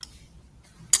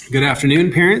Good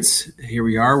afternoon, parents. Here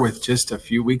we are with just a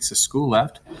few weeks of school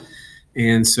left.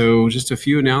 And so just a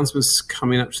few announcements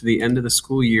coming up to the end of the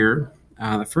school year.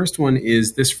 The first one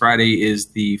is this Friday is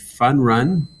the fun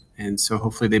run. And so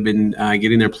hopefully they've been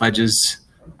getting their pledges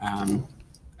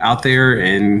out there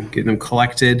and getting them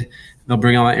collected. They'll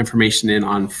bring all that information in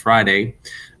on Friday.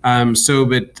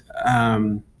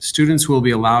 Students will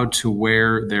be allowed to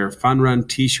wear their fun run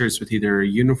t-shirts with either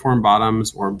uniform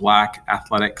bottoms or black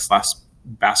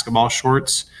athletic/basketball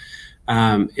shorts.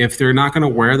 If they're not going to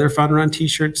wear their fun run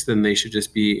t-shirts, then they should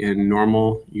just be in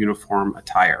normal uniform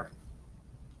attire.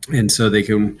 And so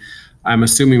I'm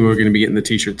assuming we're going to be getting the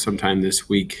t-shirts sometime this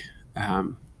week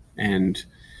and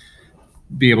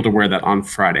be able to wear that on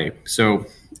Friday. So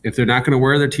if they're not going to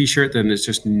wear their t-shirt, then it's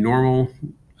just normal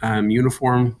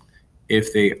uniform.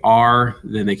 If they are,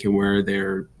 then they can wear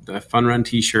the fun run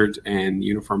t-shirt and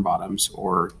uniform bottoms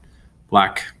or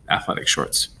black athletic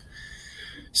shorts.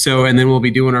 So, and then we'll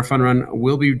be doing our fun run.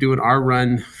 We'll be doing our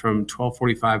run from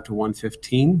 12:45 to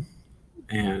 1:15,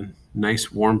 and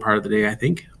nice warm part of the day, I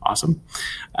think. Awesome.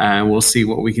 We'll see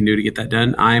what we can do to get that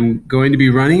done. I'm going to be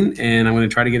running, and I'm going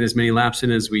to try to get as many laps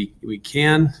in as we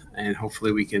can, and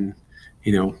hopefully we can,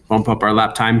 bump up our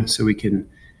lap time so we can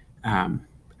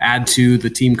add to the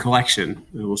team collection,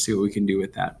 and we'll see what we can do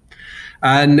with that.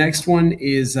 Next one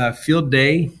is Field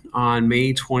Day on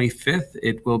May 25th.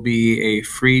 It will be a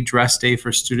free dress day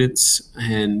for students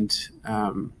and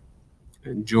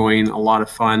enjoying a lot of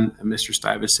fun. Mr.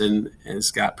 Stuyvesant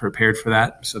has got prepared for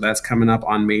that. So that's coming up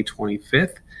on May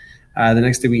 25th. The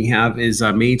next thing we have is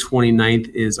May 29th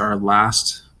is our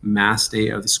last Mass Day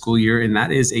of the school year, and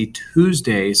that is a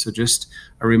Tuesday. So just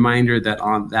a reminder that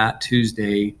on that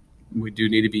Tuesday, we do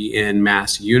need to be in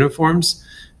Mass uniforms.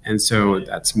 And so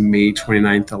that's May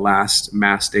 29th, the last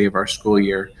Mass Day of our school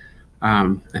year.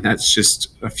 And that's just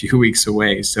a few weeks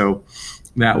away. So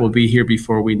that will be here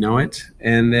before we know it.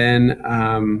 And then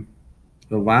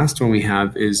the last one we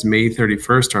have is May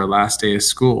 31st, our last day of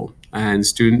school. And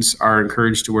students are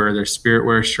encouraged to wear their Spirit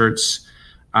Wear shirts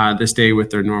this day with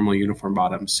their normal uniform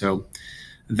bottoms. So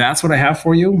that's what I have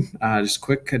for you. Just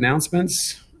quick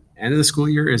announcements. End of the school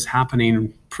year is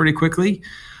happening pretty quickly.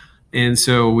 And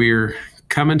so we're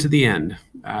coming to the end.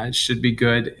 It should be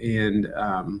good. And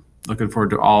looking forward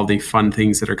to all the fun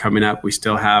things that are coming up. We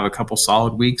still have a couple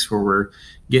solid weeks where we're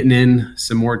getting in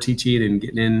some more teaching and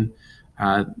getting in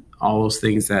all those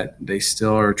things that they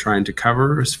still are trying to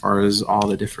cover as far as all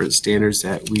the different standards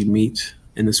that we meet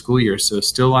in the school year. So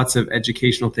still lots of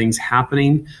educational things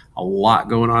happening, a lot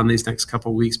going on these next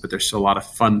couple of weeks, but there's still a lot of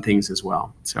fun things as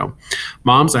well. So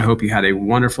moms, I hope you had a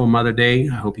wonderful Mother Day.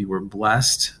 I hope you were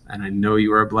blessed, and I know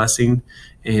you are a blessing,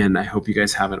 and I hope you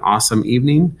guys have an awesome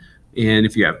evening. And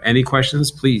if you have any questions,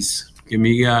 please give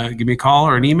me a call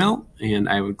or an email, and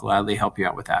I would gladly help you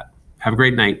out with that. Have a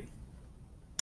great night.